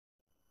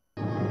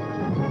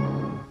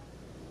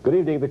Good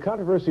evening. The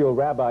controversial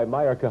Rabbi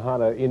Meir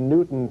Kahane in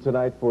Newton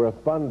tonight for a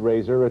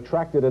fundraiser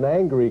attracted an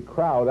angry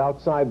crowd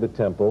outside the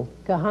temple.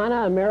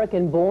 Kahane,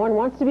 American-born,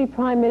 wants to be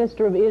Prime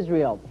Minister of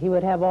Israel. He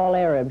would have all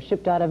Arabs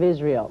shipped out of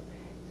Israel.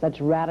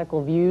 Such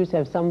radical views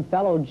have some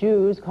fellow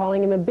Jews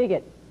calling him a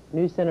bigot.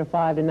 News Center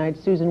 5 tonight,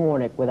 Susan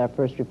Warnick with our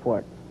first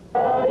report.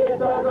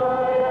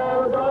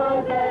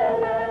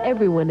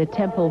 Everyone at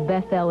Temple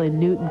BETH-EL in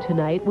Newton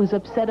tonight was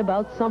upset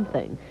about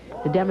something.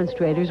 The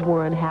demonstrators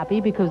were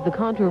unhappy because the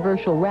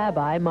controversial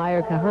rabbi,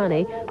 Meir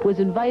Kahane, was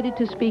invited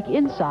to speak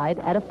inside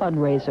at a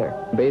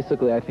fundraiser.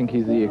 Basically, I think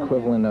he's the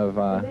equivalent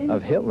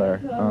of Hitler.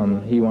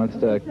 He wants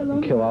to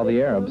kill all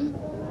the Arabs.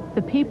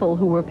 The people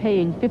who were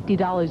paying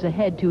 $50 a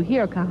head to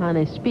hear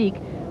Kahane speak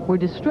were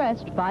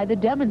distressed by the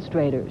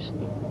demonstrators.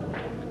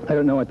 I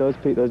don't know what those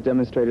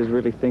demonstrators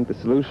really think the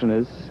solution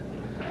is.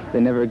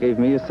 They never gave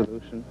me a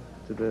solution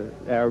to the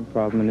Arab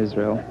problem in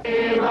Israel.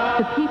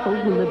 The people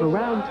who live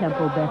around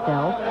Temple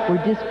BETH-EL were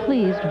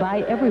displeased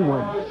by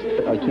everyone.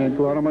 I can't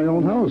go out of my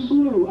own house.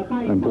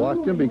 I'm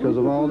blocked in because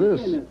of all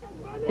this.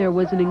 There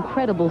was an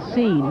incredible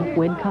scene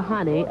when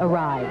Kahane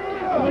arrived.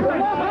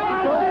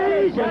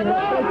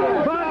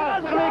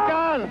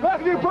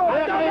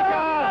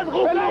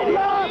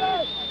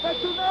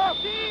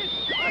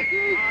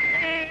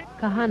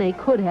 Kahane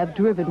could have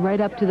driven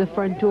right up to the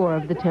front door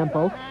of the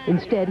temple.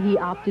 Instead, he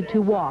opted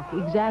to walk,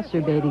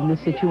 exacerbating the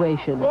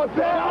situation.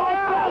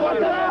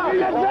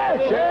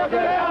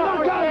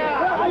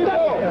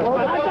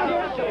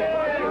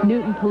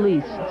 Newton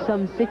police,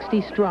 some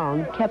 60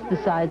 strong, kept the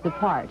sides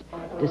apart.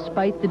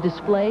 Despite the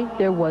display,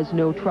 there was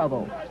no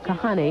trouble.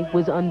 Kahane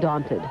was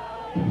undaunted.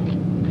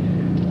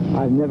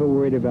 I've never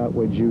worried about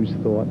what Jews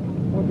thought.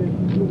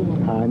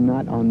 I'm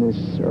not on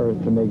this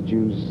earth to make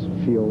Jews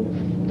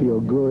feel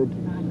good.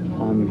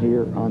 I'm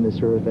here on this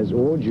earth, as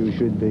all Jews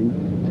should be,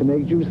 to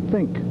make Jews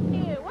think.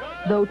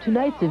 Though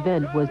tonight's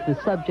event was the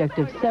subject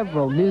of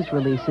several news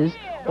releases,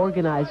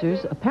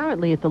 organizers,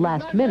 apparently at the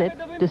last minute,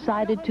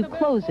 decided to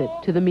close it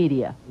to the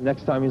media.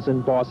 Next time he's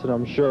in Boston,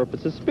 I'm sure if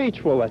it's a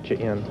speech, we'll let you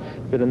in.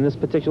 But in this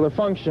particular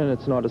function,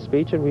 it's not a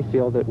speech, and we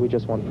feel that we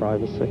just want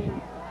privacy.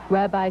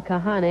 Rabbi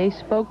Kahane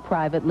spoke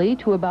privately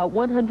to about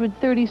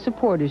 130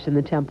 supporters in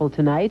the temple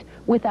tonight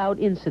without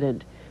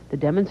incident. The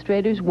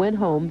demonstrators went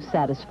home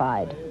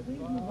satisfied.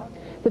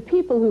 The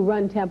people who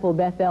run Temple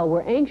BETH-EL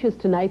were anxious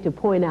tonight to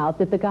point out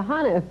that the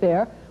Kahane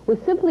affair was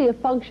simply a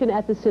function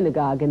at the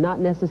synagogue and not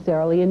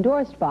necessarily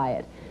endorsed by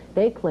it.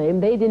 They claim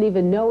they didn't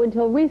even know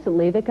until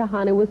recently that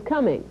Kahane was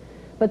coming.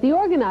 But the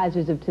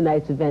organizers of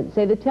tonight's event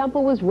say the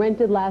temple was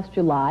rented last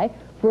July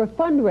for a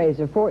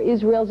fundraiser for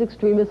Israel's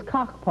extremist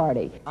Kach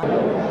Party.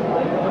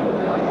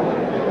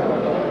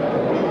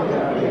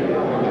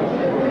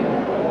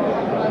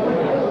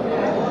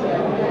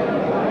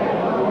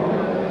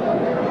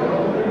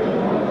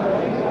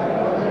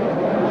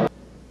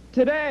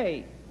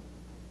 Today,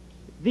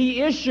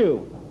 the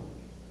issue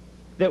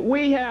that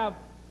we have,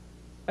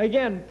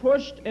 again,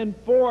 pushed and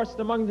forced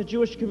among the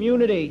Jewish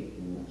community,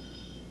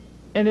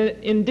 and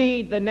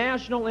indeed the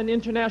national and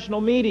international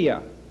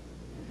media,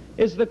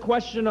 is the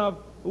question of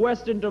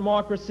Western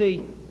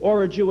democracy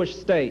or a Jewish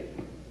state.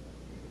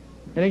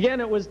 And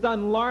again, it was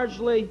done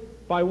largely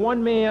by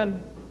one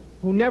man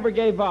who never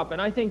gave up,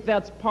 and I think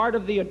that's part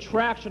of the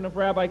attraction of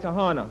Rabbi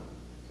Kahane,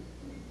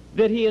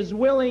 that he is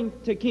willing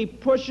to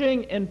keep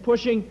pushing and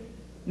pushing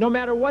no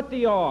matter what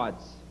the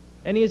odds.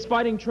 And he is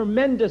fighting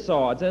tremendous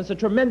odds, and it's a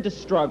tremendous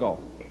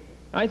struggle.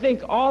 I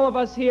think all of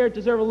us here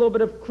deserve a little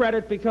bit of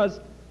credit because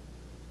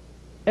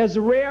as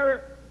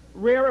rare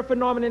a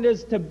phenomenon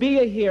is to be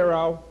a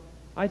hero,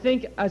 I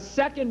think a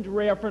second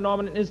rare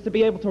phenomenon is to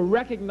be able to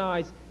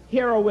recognize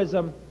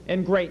heroism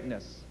and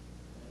greatness.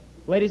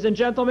 Ladies and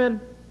gentlemen,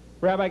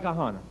 Rabbi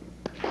Kahane.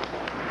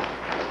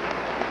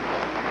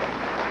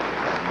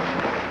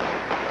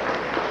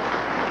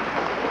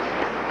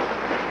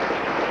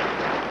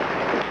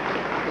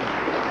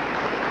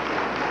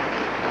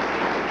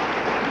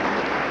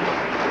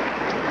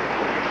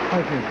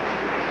 Thank you.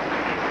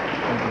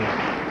 Thank you.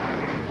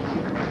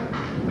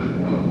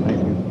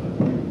 Thank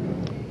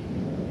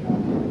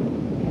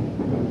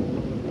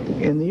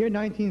you. In the year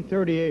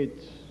 1938,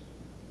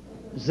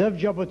 Zev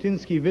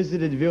Jabotinsky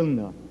visited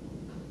Vilna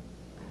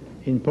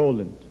in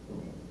Poland.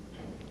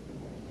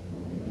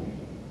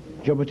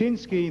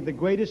 Jabotinsky, the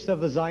greatest of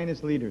the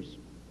Zionist leaders,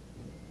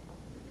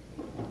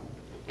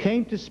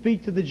 came to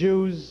speak to the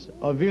Jews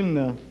of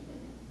Vilna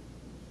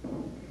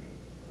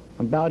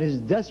about his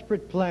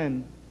desperate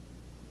plan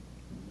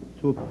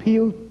to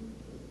appeal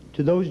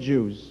to those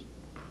Jews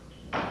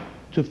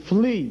to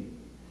flee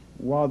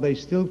while they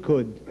still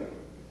could.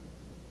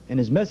 And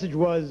his message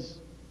was,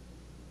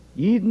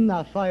 Yidden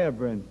a fire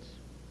brennt,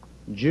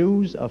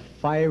 Jews, a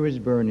fire is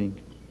burning.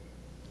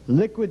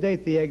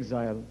 Liquidate the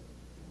exile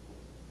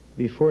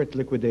before it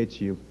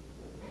liquidates you.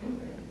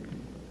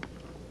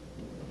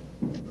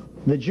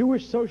 The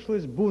Jewish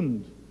Socialist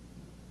Bund,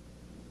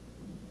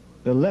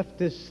 the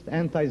leftist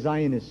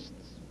anti-Zionists,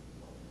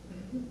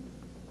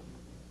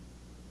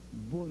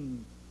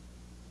 Bund,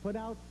 put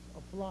out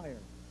a flyer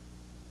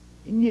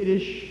in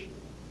Yiddish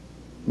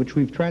which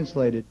we've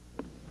translated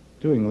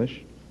to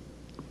English,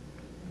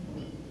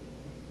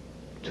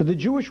 to the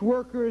Jewish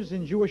workers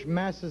and Jewish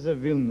masses of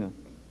Vilna,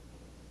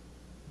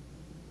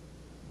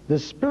 the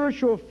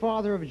spiritual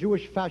father of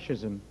Jewish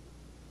fascism,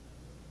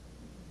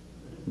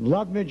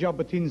 Vladimir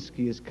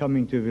Jabotinsky, is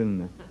coming to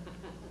Vilna.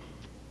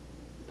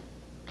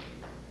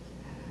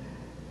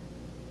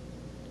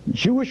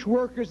 Jewish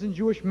workers and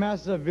Jewish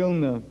masses of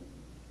Vilna,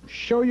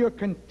 show your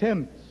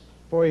contempt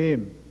for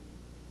him.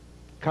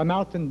 Come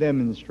out and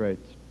demonstrate.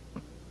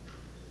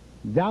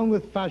 Down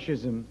with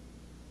fascism,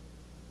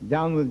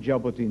 down with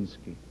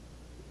Jabotinsky.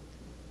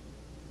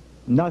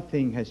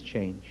 Nothing has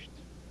changed.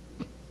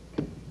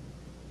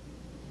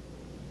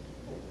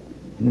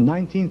 In the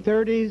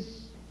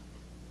 1930s,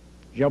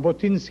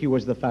 Jabotinsky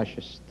was the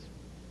fascist.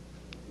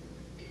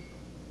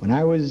 When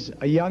I was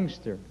a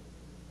youngster,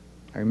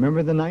 I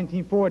remember the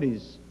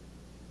 1940s,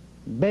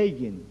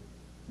 Begin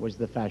was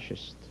the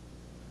fascist.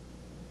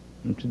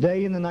 And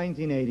today in the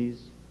 1980s,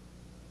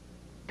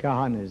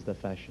 Kahane is the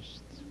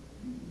fascist.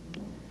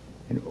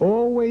 And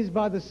always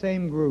by the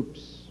same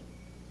groups.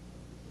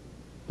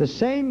 The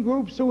same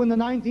groups who in the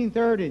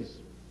 1930s,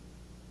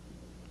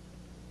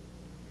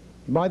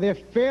 by their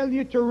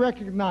failure to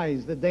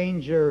recognize the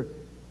danger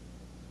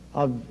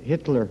of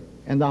Hitler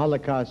and the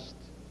Holocaust,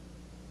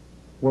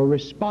 were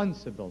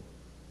responsible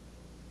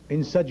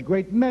in such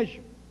great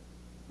measure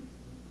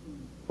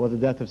for the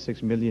death of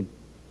 6 million.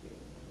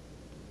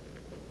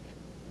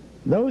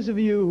 Those of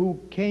you who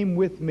came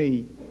with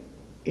me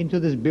into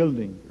this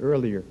building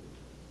earlier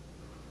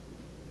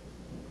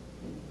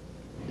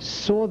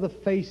saw the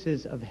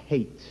faces of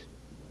hate.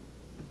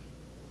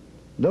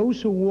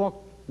 Those who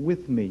walked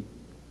with me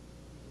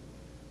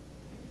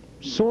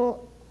saw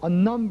a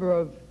number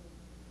of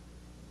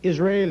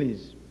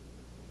Israelis,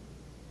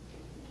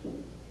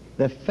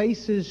 their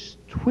faces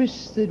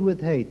twisted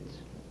with hate.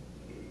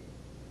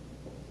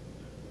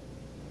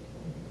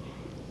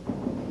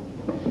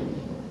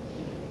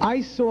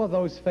 I saw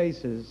those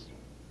faces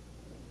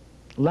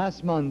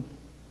last month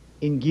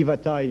in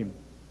Givatayim,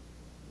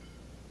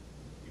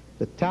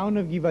 the town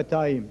of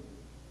Givatayim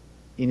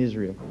in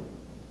Israel,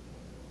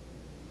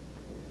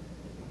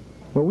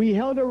 where we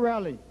held a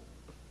rally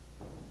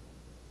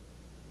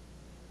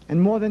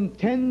and more than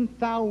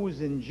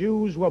 10,000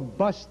 Jews were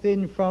bussed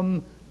in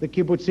from the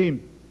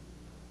kibbutzim.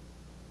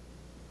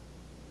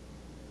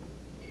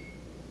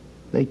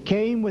 They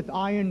came with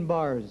iron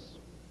bars.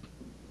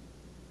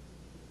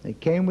 They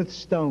came with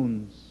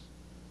stones.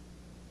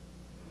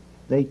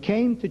 They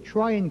came to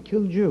try and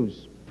kill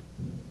Jews.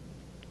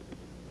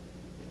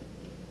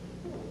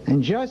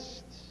 And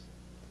just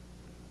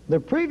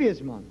the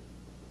previous month,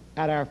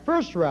 at our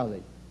first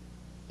rally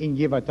in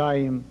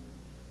Givatayim,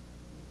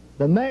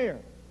 the mayor,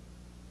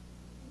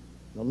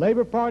 the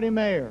Labor Party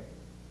mayor,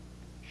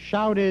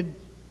 shouted,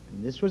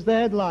 and this was the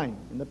headline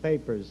in the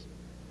papers,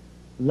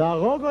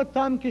 "Lahog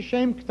otam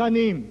kishem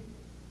ktanim,"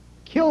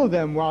 kill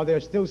them while they're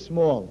still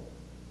small.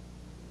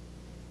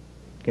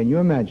 Can you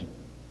imagine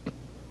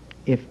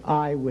if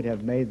I would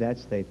have made that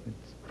statement?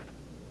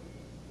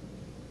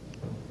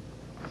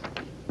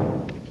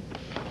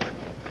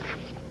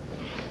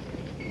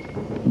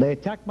 They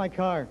attacked my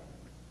car,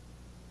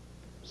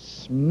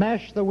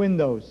 smashed the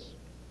windows.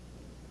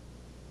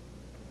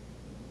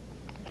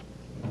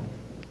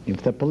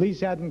 If the police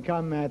hadn't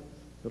come at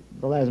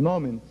the last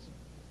moment,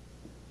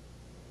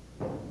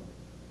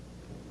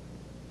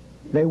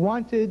 they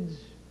wanted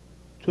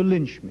to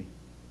lynch me.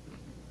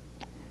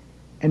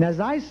 And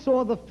as I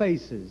saw the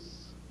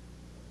faces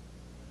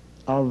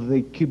of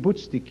the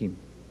kibbutznikim,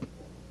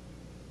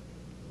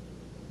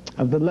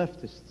 of the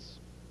leftists,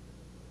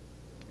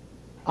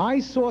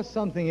 I saw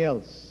something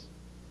else.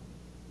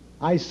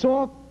 I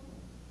saw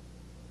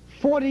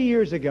 40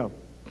 years ago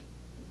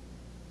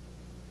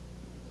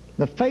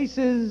the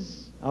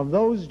faces of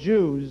those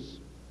Jews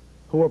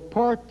who were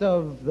part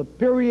of the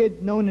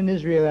period known in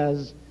Israel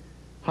as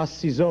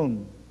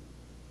Hasizon,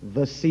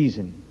 the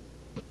season,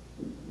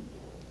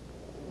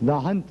 the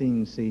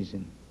hunting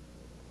season.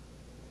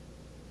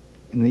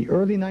 In the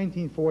early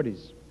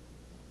 1940s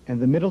and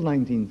the middle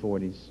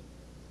 1940s,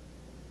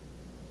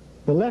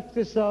 the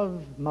leftists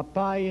of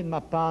Mapai and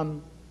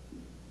Mapam,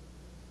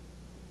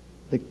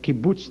 the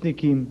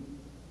kibbutznikim,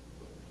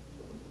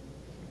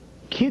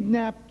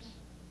 kidnapped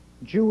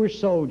Jewish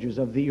soldiers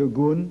of the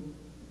Irgun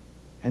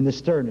and the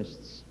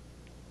Sternists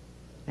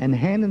and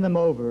handed them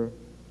over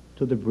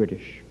to the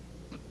British.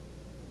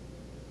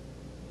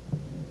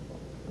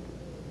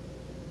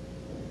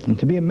 And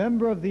to be a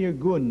member of the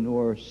Irgun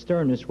or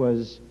Sternist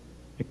was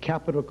a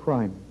capital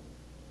crime,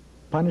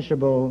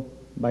 punishable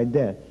by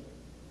death.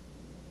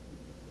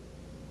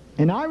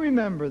 And I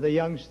remember the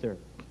youngster,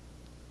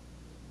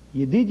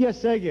 Yedidia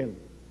Segel,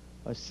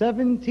 a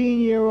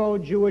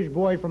 17-year-old Jewish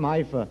boy from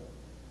Haifa,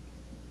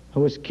 who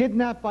was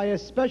kidnapped by a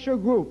special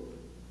group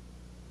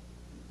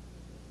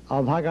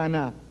of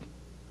Haganah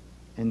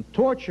and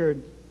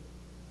tortured,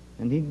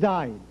 and he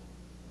died.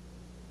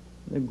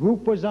 The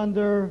group was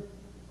under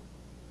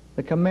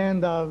the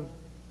command of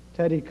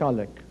Teddy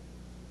Kollek.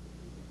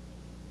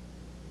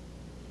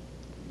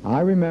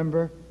 I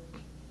remember,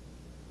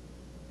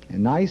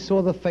 and I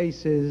saw the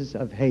faces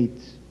of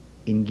hate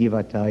in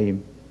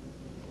Givatayim.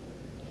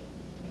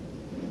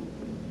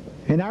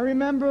 And I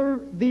remember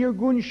the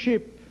Irgun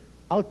ship,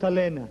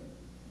 Altalena,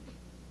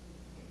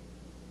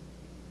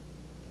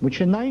 which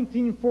in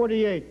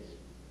 1948,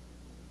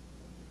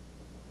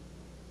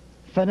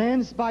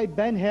 financed by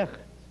Ben Hecht,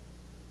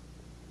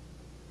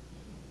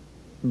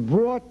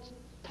 brought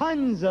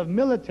tons of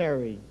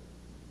military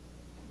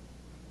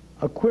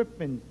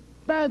equipment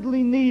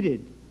badly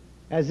needed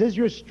as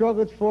Israel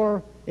struggled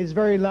for its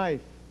very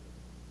life.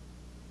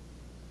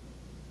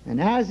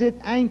 And as it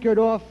anchored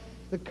off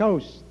the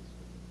coast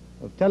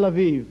of Tel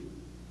Aviv,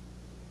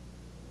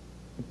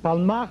 the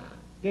Palmach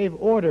gave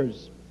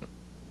orders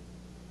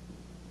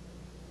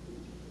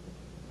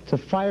to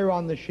fire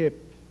on the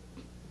ship,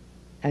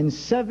 and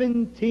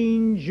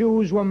 17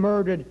 Jews were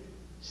murdered.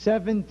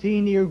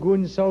 17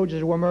 Irgun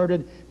soldiers were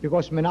murdered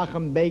because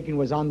Menachem Begin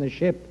was on the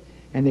ship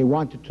and they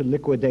wanted to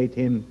liquidate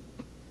him.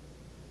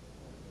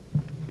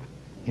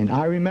 And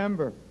I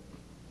remember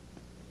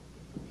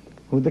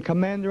who the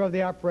commander of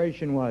the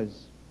operation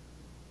was,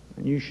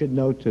 and you should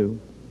know too.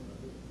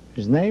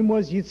 His name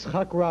was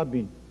Yitzhak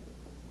Rabin.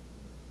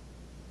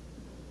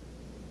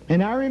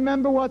 And I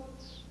remember what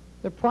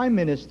the Prime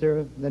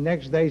Minister the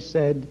next day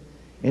said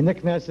in the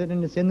Knesset,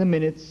 and it's in the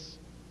minutes.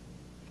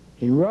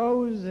 He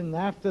rose, and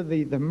after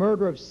the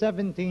murder of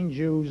 17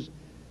 Jews,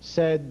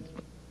 said,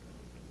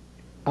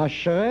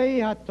 Ashrei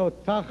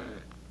HaTotach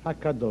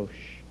HaKadosh,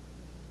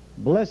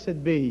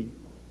 blessed be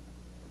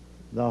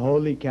the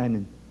Holy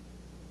Canon.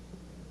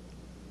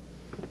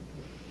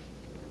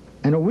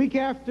 And a week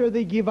after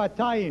the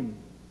Givatayim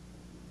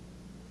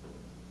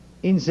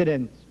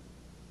incident,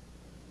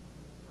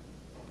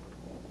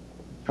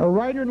 a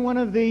writer in one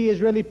of the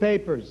Israeli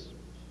papers,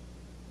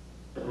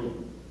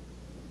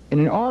 in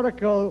an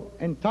article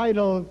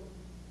entitled,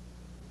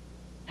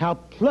 How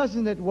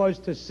Pleasant It Was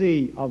to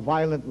See a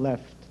Violent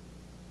Left,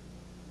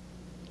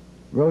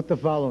 wrote the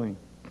following: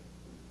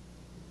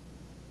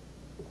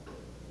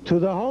 to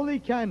the Holy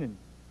Canon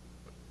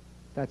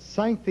that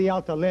sank the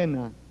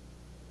Altalena,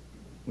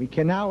 we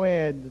can now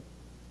add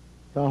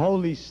the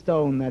holy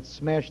stone that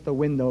smashed the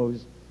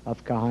windows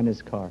of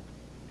Kahane's car.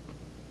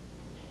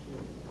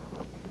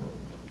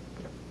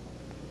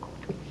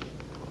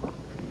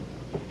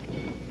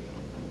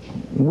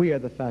 We are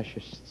the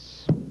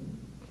fascists.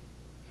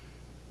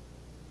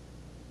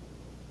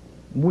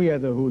 We are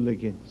the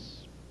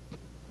hooligans.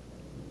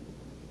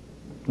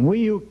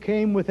 We who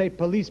came with a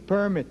police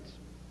permit,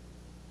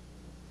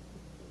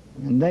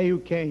 and they who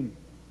came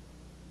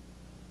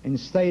and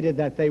stated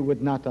that they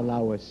would not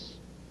allow us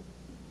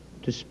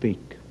to speak.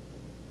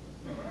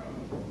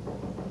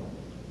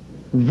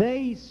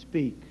 They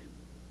speak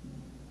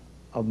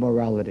of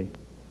morality.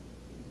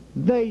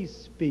 They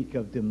speak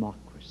of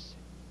democracy.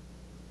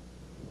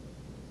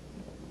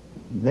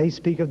 They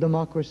speak of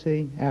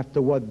democracy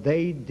after what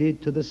they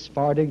did to the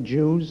Sephardic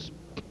Jews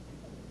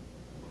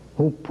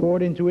who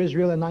poured into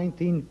Israel in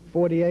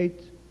 1948.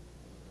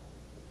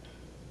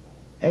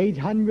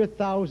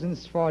 800,000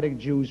 Sephardic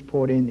Jews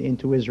poured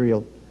into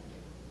Israel.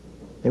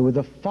 They were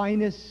the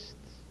finest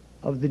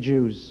of the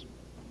Jews.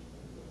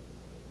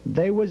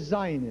 They were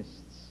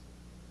Zionists,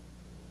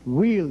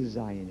 real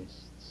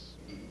Zionists,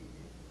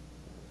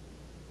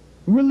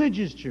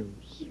 religious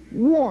Jews,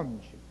 warm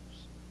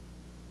Jews,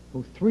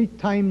 who 3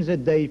 times a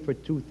day for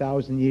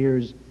 2,000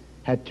 years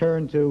had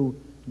turned to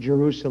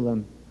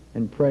Jerusalem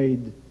and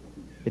prayed,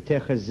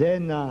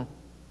 V'techazena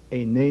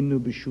einenu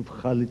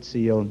b'shuvcha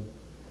l'Tzion.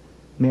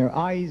 May our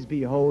eyes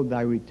behold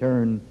thy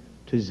return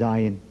to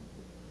Zion.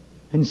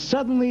 And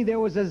suddenly there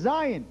was a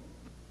Zion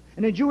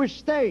and a Jewish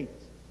state,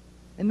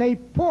 and they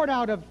poured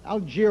out of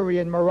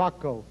Algeria and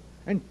Morocco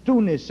and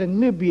Tunis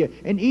and Libya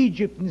and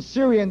Egypt and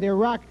Syria and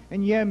Iraq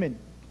and Yemen.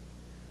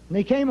 And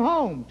they came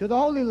home to the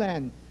Holy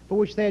Land, for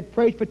which they had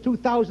prayed for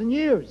 2,000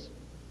 years.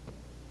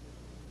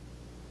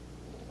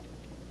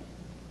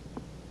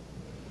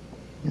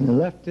 And the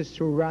leftists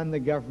who ran the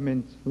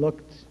government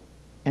looked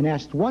and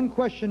asked one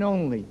question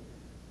only,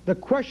 the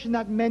question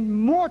that meant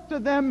more to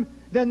them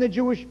than the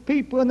Jewish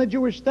people and the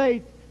Jewish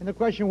state, and the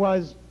question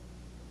was,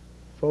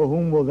 for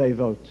whom will they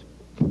vote?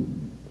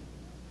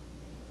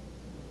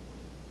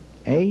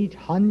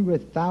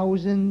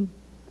 800,000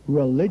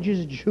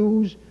 religious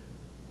Jews,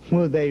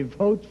 will they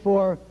vote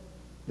for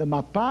the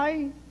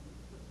Mapai?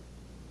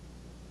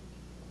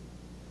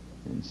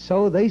 And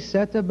so they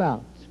set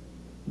about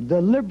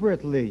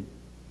deliberately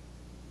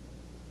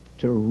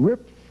to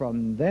rip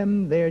from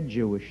them their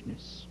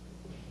Jewishness.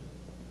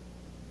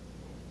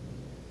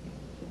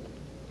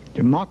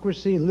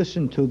 Democracy,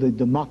 listen to the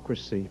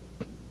democracy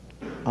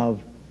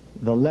of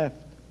the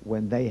left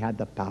when they had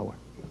the power.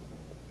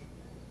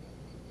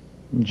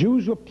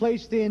 Jews were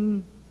placed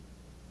in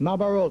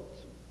Mabarot,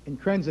 in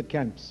transit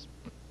camps.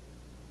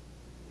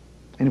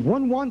 And if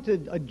one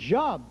wanted a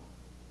job,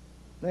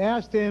 they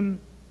asked him,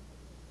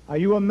 are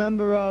you a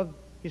member of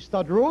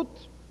Histadrut?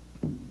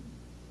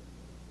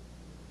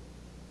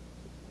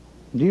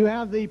 Do you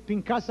have the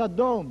Pinkas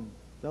Adom,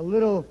 the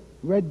little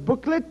red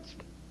booklet?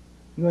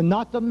 You are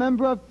not a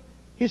member of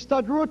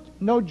Histadrut?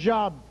 No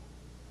job.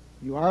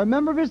 You are a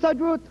member of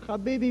Histadrut?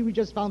 Habibi, we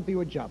just found for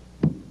you a job.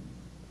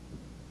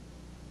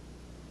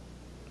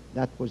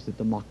 That was the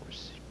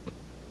democracy.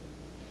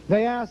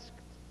 They asked,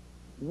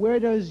 where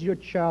does your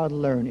child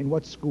learn? In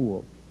what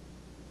school?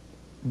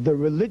 The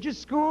religious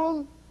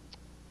school?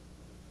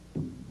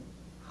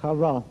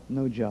 Chava,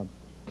 no job.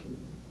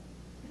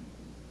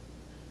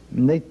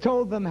 And they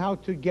told them how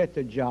to get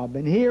a job,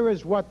 and here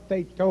is what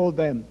they told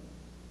them.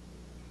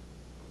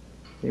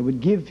 They would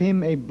give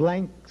him a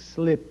blank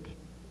slip,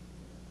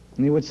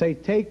 and they would say,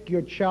 take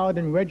your child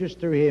and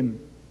register him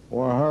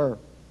or her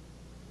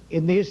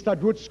in the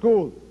Histadrut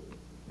school.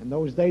 In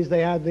those days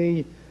they had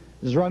the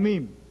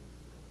Zramim,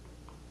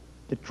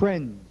 the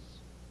trends,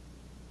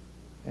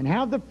 and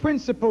have the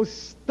principal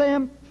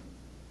stamp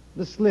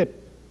the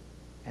slip,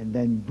 and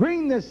then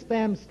bring the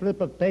stamped slip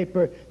of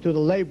paper to the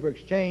labor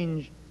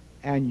exchange,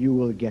 and you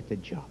will get a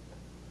job.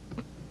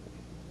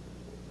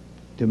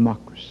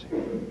 Democracy.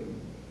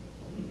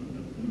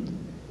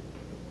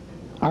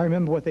 I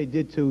remember what they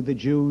did to the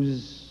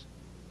Jews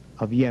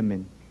of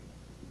Yemen,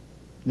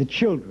 the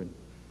children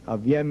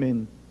of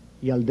Yemen,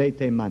 Yaldei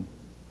Teiman.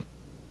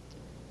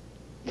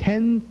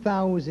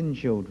 10,000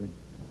 children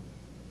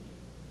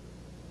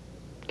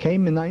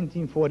came in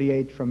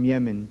 1948 from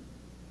Yemen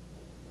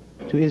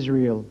to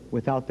Israel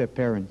without their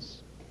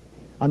parents,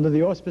 under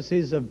the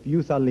auspices of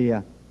Youth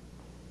Aliyah.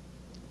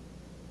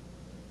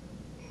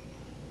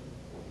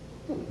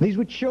 These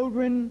were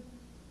children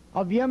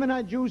of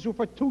Yemenite Jews who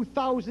for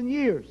 2,000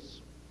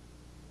 years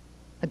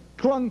had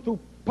clung to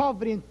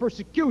poverty and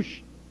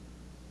persecution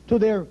to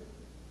their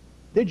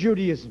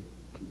Judaism.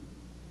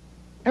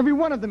 Every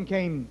one of them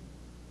came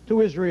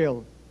to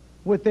Israel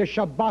with their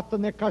Shabbat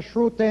and their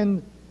Kashrut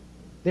and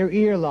their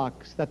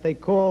earlocks that they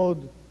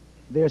called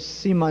their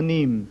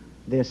simanim,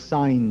 their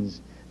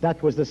signs.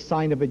 That was the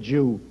sign of a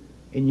Jew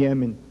in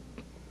Yemen.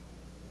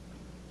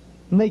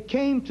 And they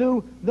came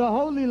to the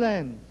Holy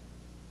Land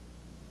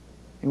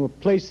and were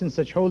placed in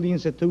such holy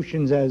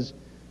institutions as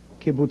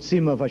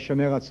kibbutzim of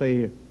HaShomer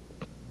HaTzair.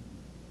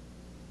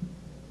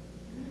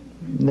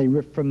 They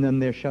ripped from them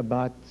their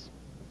Shabbat.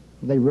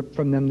 They ripped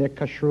from them their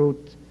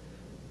Kashrut.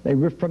 They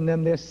ripped from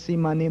them their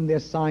simanim, their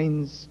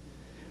signs.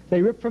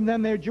 They ripped from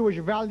them their Jewish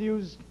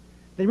values.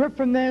 They ripped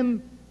from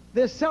them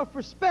their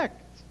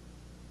self-respect.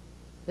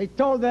 They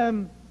told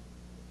them,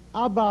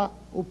 Abba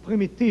u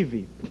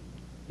primitivi.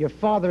 Your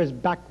father is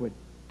backward.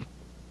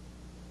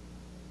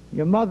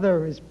 Your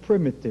mother is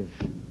primitive.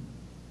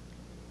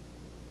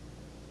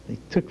 They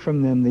took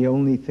from them the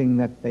only thing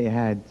that they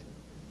had,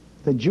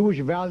 the Jewish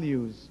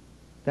values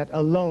that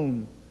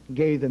alone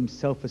gave them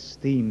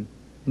self-esteem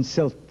and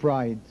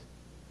self-pride.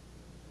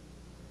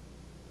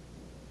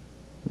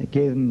 They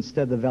gave them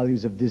instead the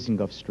values of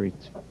Dizengoff Street.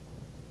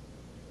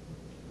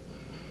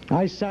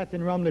 I sat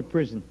in Ramle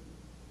prison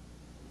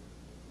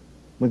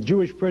with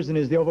Jewish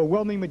prisoners, the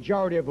overwhelming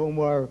majority of whom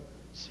were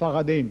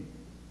Sfaradim.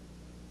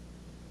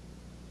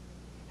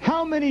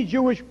 How many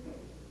Jewish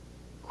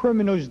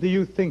criminals do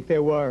you think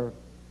there were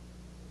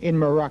in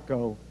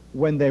Morocco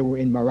when they were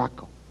in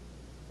Morocco?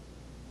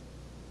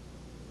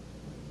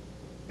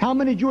 How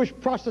many Jewish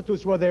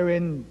prostitutes were there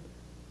in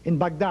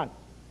Baghdad?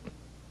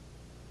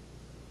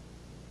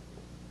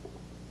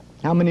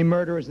 How many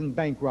murderers and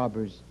bank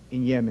robbers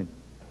in Yemen?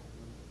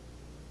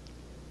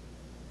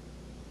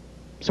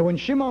 So when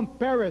Shimon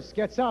Peres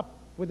gets up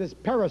with his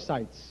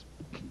parasites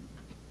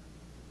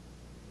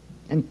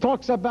and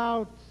talks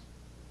about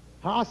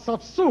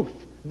Ha'asafsuf,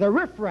 the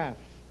riffraff,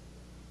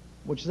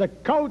 which is a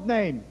code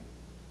name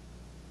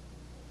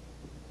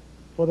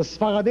for the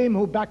Sfaradim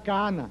who back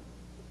Kahane.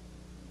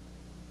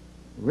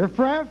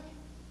 Riffraff?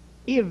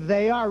 If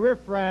they are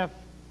riffraff,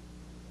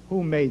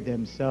 who made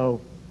them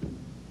so?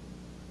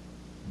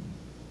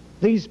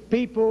 These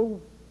people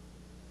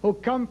who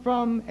come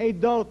from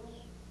Eidot,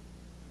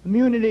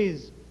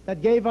 communities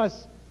that gave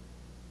us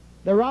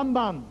the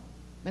Rambam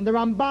and the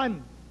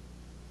Ramban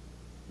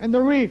and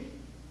the Rif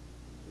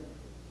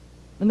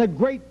and the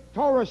great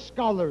Torah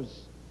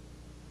scholars,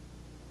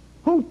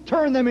 who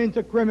turned them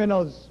into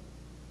criminals?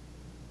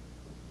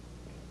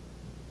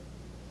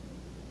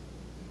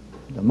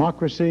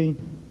 Democracy.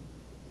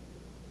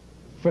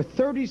 For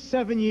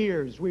 37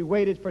 years we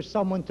waited for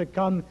someone to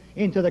come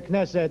into the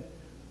Knesset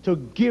to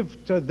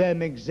give to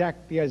them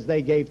exactly as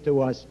they gave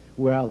to us.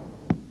 Well,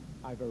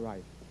 I've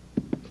arrived.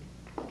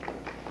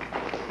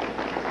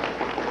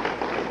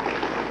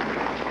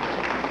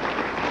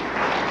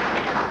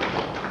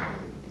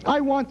 I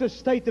want a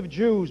state of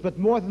Jews, but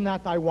more than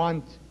that, I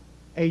want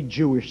a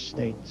Jewish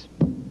state.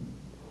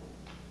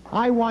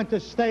 I want a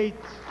state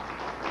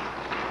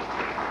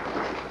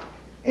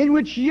in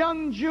which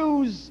young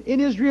Jews in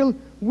Israel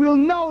will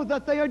know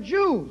that they are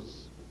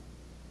Jews.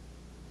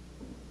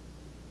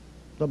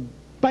 The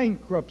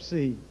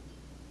bankruptcy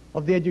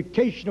of the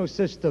educational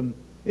system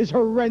is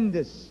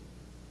horrendous.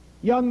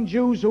 Young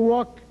Jews who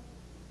walk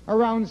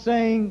around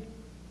saying,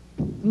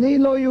 Ni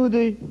lo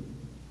Yehudi,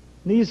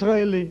 ni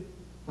Israeli.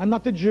 I'm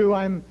not a Jew,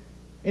 I'm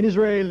an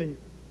Israeli.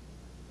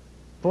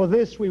 For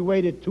this we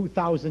waited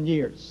 2,000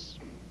 years.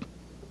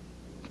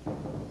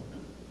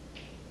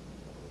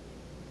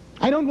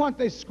 I don't want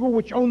a school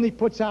which only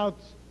puts out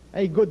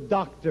a good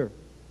doctor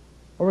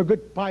or a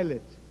good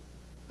pilot.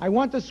 I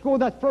want a school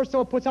that first of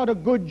all puts out a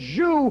good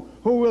Jew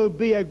who will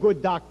be a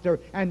good doctor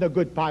and a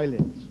good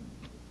pilot.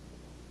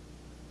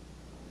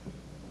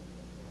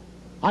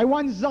 I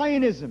want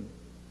Zionism,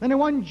 and I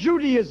want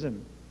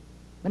Judaism,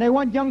 and I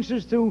want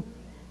youngsters to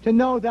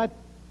know that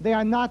they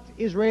are not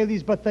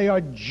Israelis, but they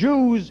are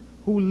Jews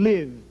who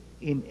live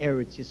in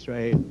Eretz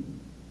Yisrael,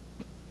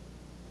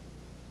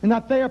 and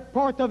that they are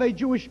part of a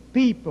Jewish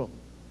people,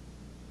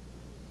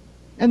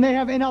 and they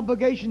have an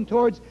obligation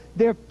towards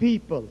their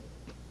people.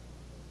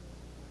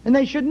 And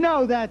they should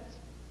know that,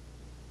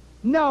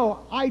 no,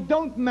 I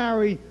don't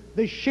marry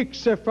the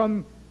shiksa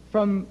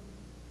from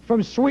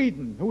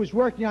Sweden who is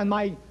working on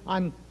my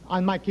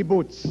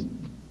kibbutz.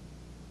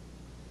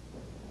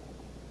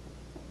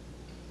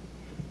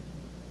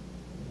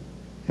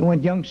 I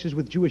want youngsters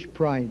with Jewish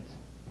pride.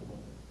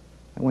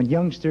 I want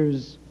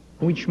youngsters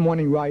who each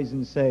morning rise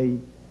and say,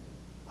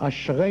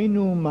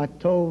 Ashreinu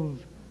matov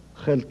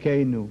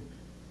chelkeinu.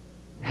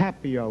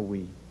 Happy are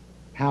we.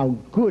 How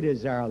good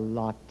is our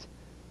lot.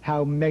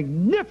 How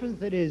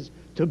magnificent it is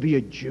to be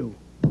a Jew.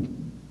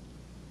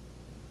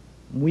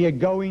 We are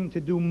going to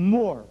do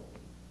more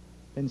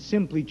than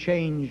simply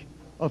change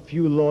a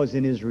few laws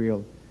in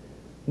Israel.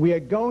 We are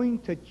going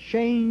to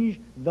change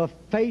the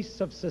face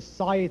of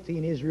society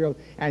in Israel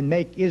and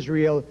make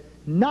Israel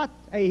not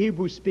a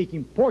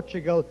Hebrew-speaking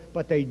Portugal,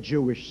 but a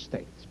Jewish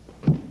state.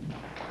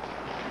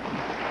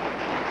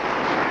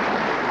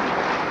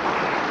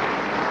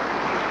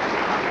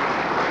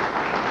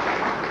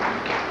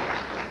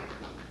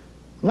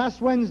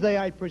 Last Wednesday,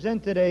 I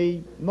presented a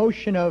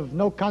motion of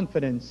no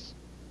confidence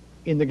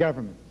in the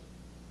government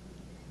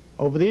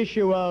over the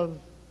issue of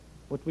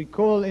what we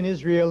call in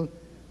Israel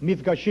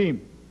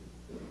mifgashim,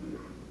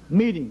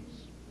 meetings.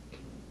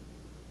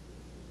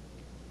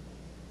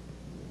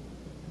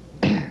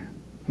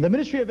 The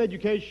Ministry of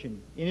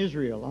Education in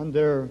Israel,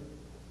 under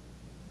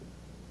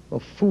a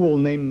fool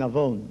named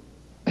Navon,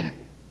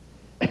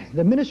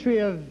 the Ministry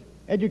of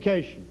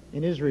Education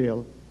in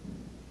Israel,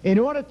 in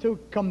order to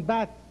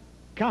combat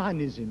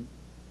Kahanism,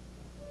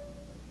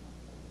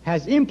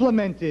 has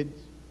implemented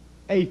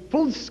a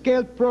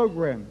full-scale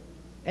program,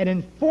 an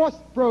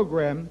enforced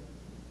program,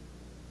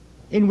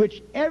 in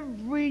which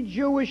every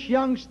Jewish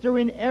youngster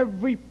in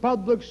every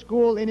public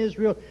school in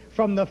Israel,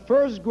 from the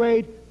first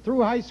grade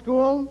through high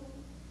school,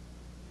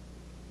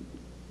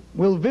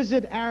 will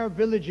visit Arab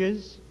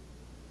villages,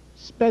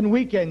 spend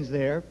weekends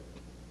there,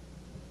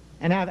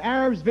 and have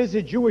Arabs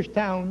visit Jewish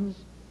towns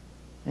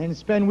and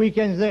spend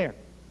weekends there.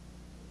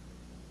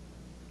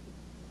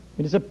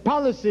 It is a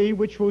policy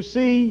which will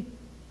see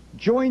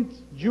joint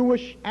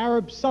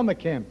Jewish-Arab summer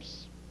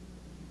camps.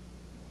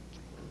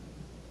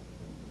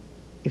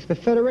 If the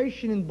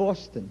Federation in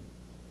Boston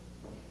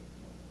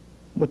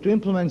were to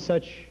implement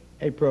such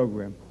a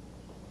program,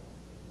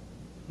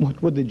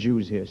 what would the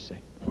Jews here say?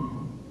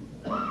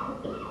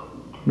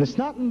 But it's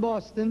not in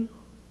Boston,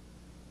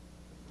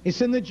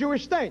 it's in the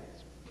Jewish state.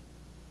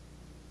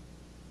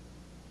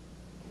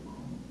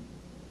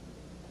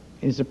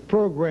 It's a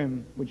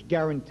program which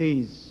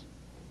guarantees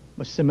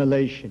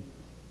assimilation,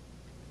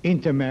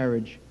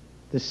 intermarriage,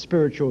 the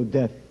spiritual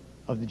death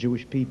of the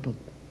Jewish people.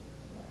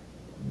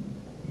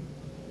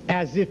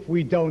 As if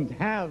we don't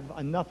have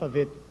enough of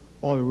it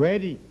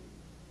already.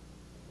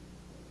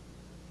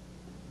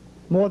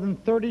 More than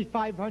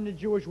 3,500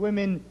 Jewish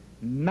women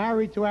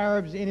married to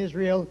Arabs in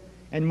Israel,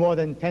 and more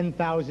than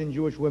 10,000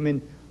 Jewish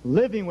women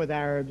living with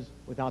Arabs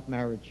without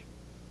marriage.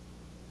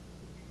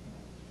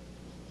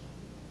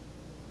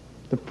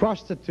 The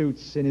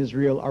prostitutes in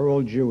Israel are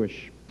all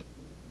Jewish.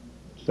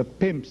 The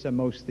pimps are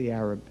mostly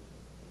Arab.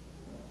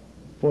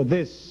 For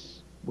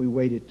this, we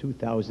waited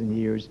 2,000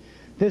 years.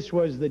 This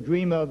was the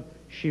dream of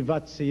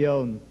Shivat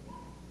Zion,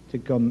 to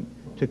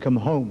come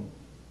home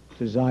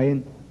to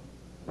Zion.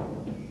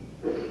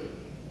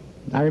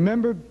 I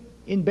remember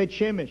in Beit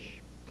Shemesh,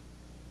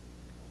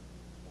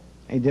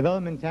 a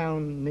development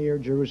town near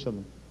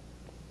Jerusalem,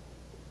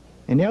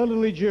 an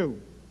elderly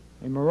Jew,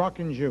 a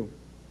Moroccan Jew,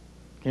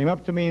 came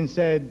up to me and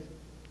said,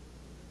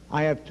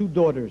 I have 2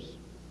 daughters.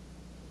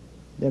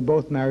 They're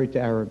both married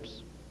to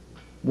Arabs.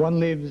 One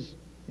lives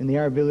in the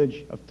Arab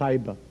village of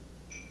Taiba.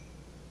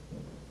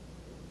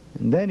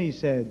 And then he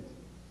said,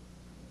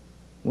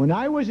 when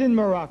I was in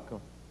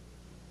Morocco,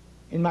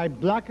 in my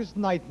blackest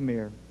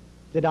nightmare,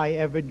 did I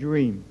ever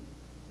dream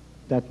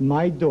that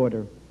my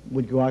daughter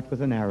would go out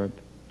with an Arab.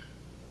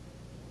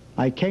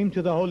 I came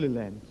to the Holy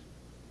Land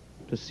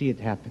to see it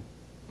happen.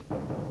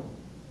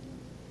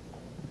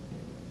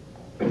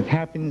 It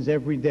happens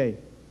every day.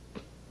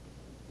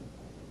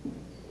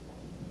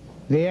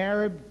 The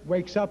Arab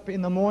wakes up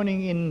in the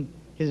morning in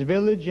his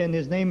village and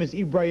his name is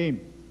Ibrahim.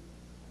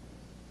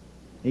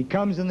 He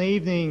comes in the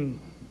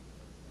evening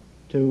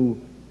to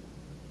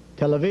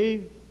Tel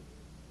Aviv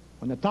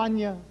or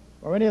Netanya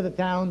or any other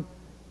town,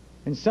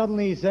 and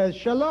suddenly he says,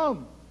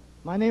 Shalom,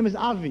 my name is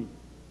Avi.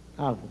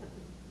 Avi.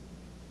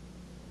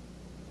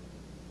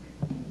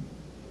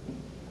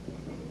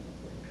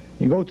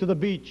 You go to the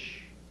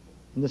beach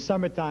in the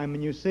summertime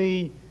and you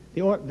see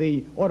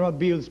the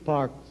automobiles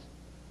parked,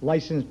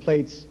 license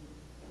plates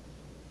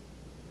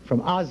from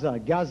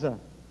Gaza,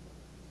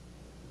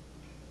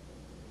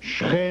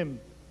 Shechem,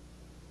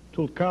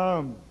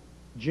 Tulkarm,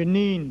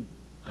 Jenin,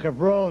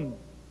 Hebron.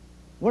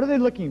 What are they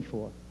looking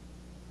for?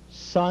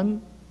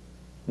 Sun,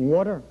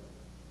 water.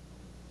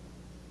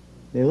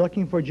 They're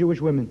looking for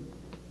Jewish women.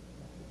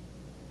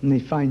 And they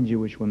find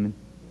Jewish women.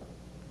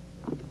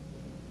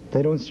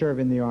 They don't serve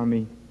in the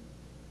army.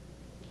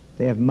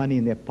 They have money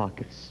in their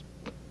pockets.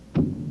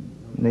 And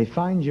they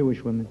find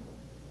Jewish women.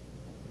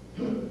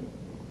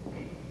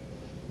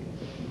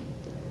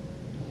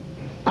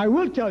 I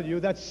will tell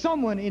you that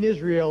someone in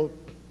Israel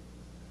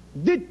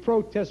did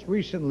protest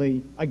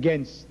recently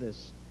against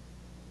this.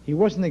 He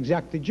wasn't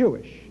exactly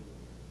Jewish.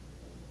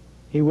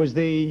 He was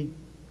the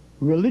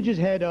religious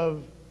head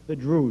of the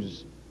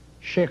Druze,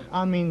 Sheikh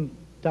Amin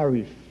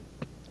Tarif.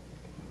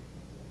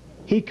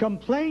 He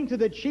complained to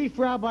the chief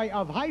rabbi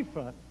of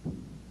Haifa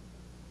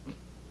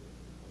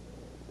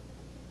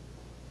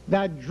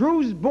that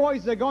Druze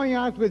boys are going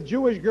out with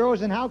Jewish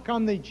girls, and how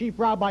come the chief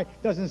rabbi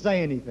doesn't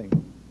say anything?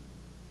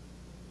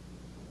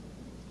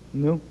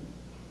 No.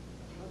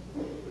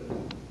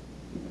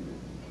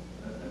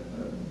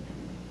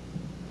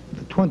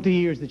 For 20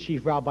 years the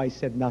chief rabbi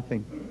said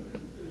nothing.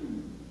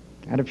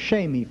 Out of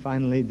shame he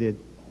finally did.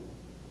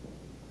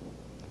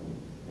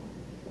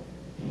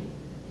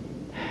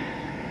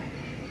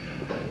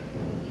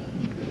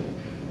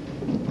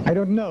 I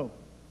don't know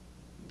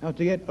how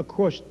to get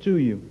across to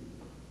you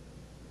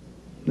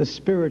the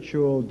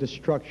spiritual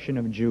destruction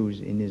of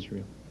Jews in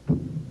Israel.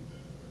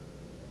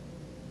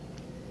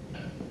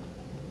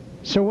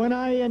 So when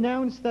I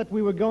announced that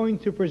we were going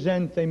to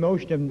present a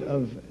motion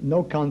of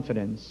no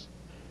confidence,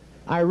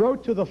 I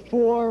wrote to the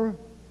four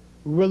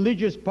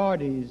religious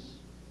parties,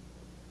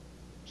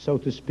 so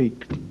to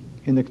speak,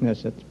 in the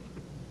Knesset,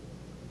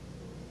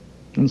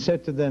 and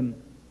said to them,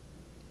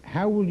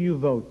 how will you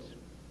vote,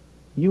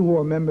 you who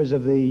are members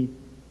of the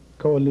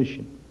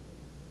coalition?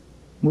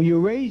 Will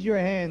you raise your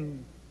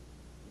hand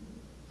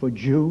for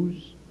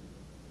Jews,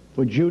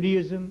 for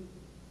Judaism,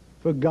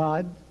 for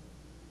God,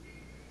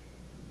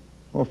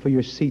 or for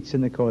your seats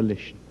in the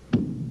coalition?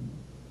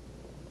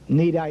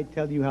 Need I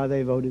tell you how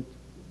they voted?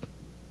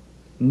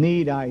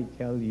 Need I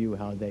tell you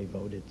how they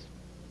voted?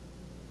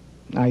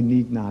 I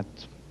need not.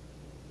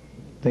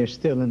 They're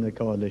still in the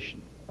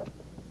coalition.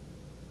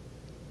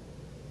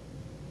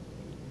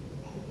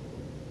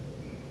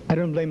 I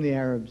don't blame the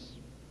Arabs.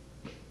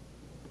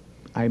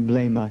 I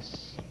blame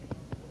us,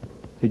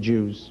 the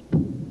Jews.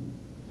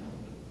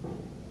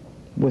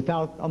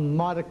 Without a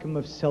modicum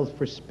of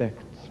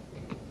self-respect.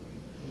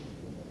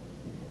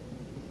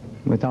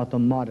 Without a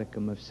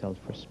modicum of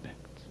self-respect.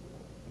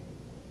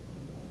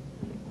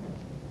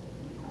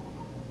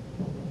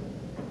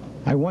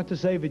 I want to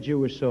save a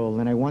Jewish soul,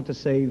 and I want to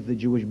save the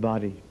Jewish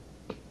body.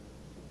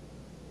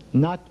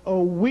 Not a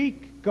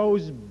week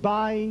goes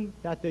by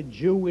that the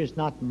Jew is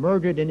not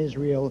murdered in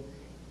Israel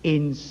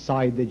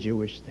inside the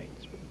Jewish state.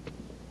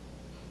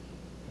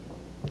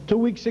 2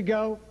 weeks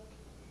ago,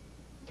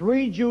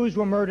 3 Jews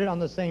were murdered on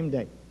the same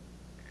day.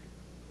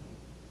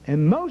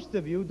 And most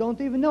of you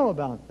don't even know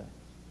about that.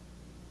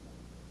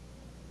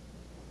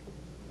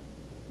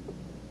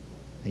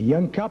 A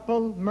young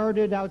couple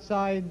murdered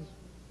outside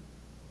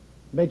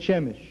Beit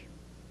Shemesh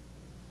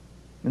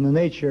in the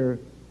nature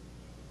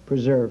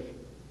preserve.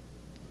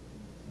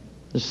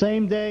 The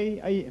same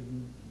day,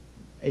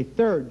 a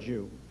third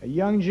Jew, a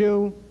young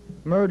Jew,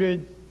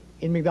 murdered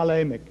in Migdal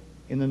HaEmek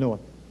in the north.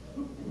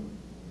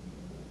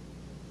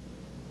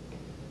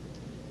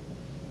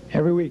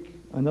 Every week,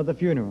 another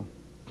funeral.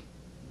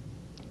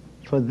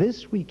 For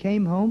this we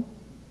came home?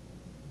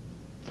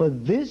 For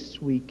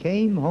this we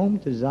came home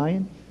to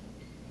Zion?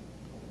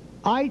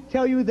 I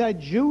tell you that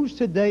Jews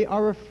today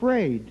are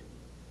afraid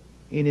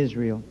in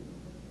Israel.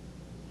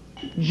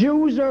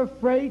 Jews are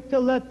afraid to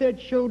let their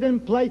children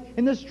play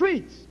in the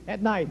streets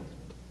at night.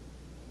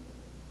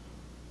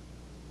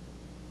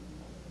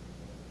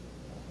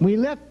 We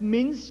left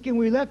Minsk and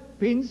we left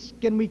Pinsk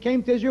and we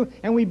came to Israel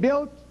and we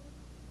built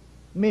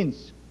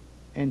Minsk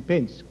and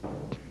Pinsk.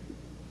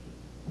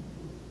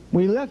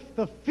 We left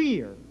the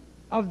fear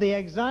of the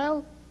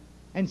exile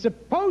and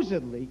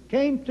supposedly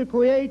came to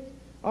create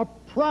a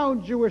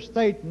proud Jewish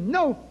state.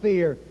 No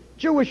fear,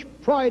 Jewish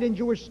pride and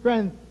Jewish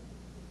strength.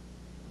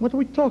 What are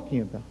we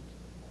talking about?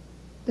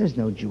 There's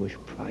no Jewish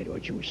pride or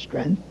Jewish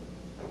strength.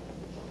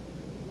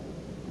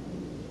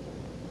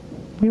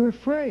 We're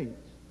afraid.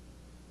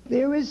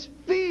 There is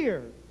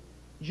fear.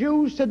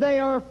 Jews today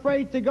are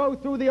afraid to go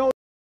through the old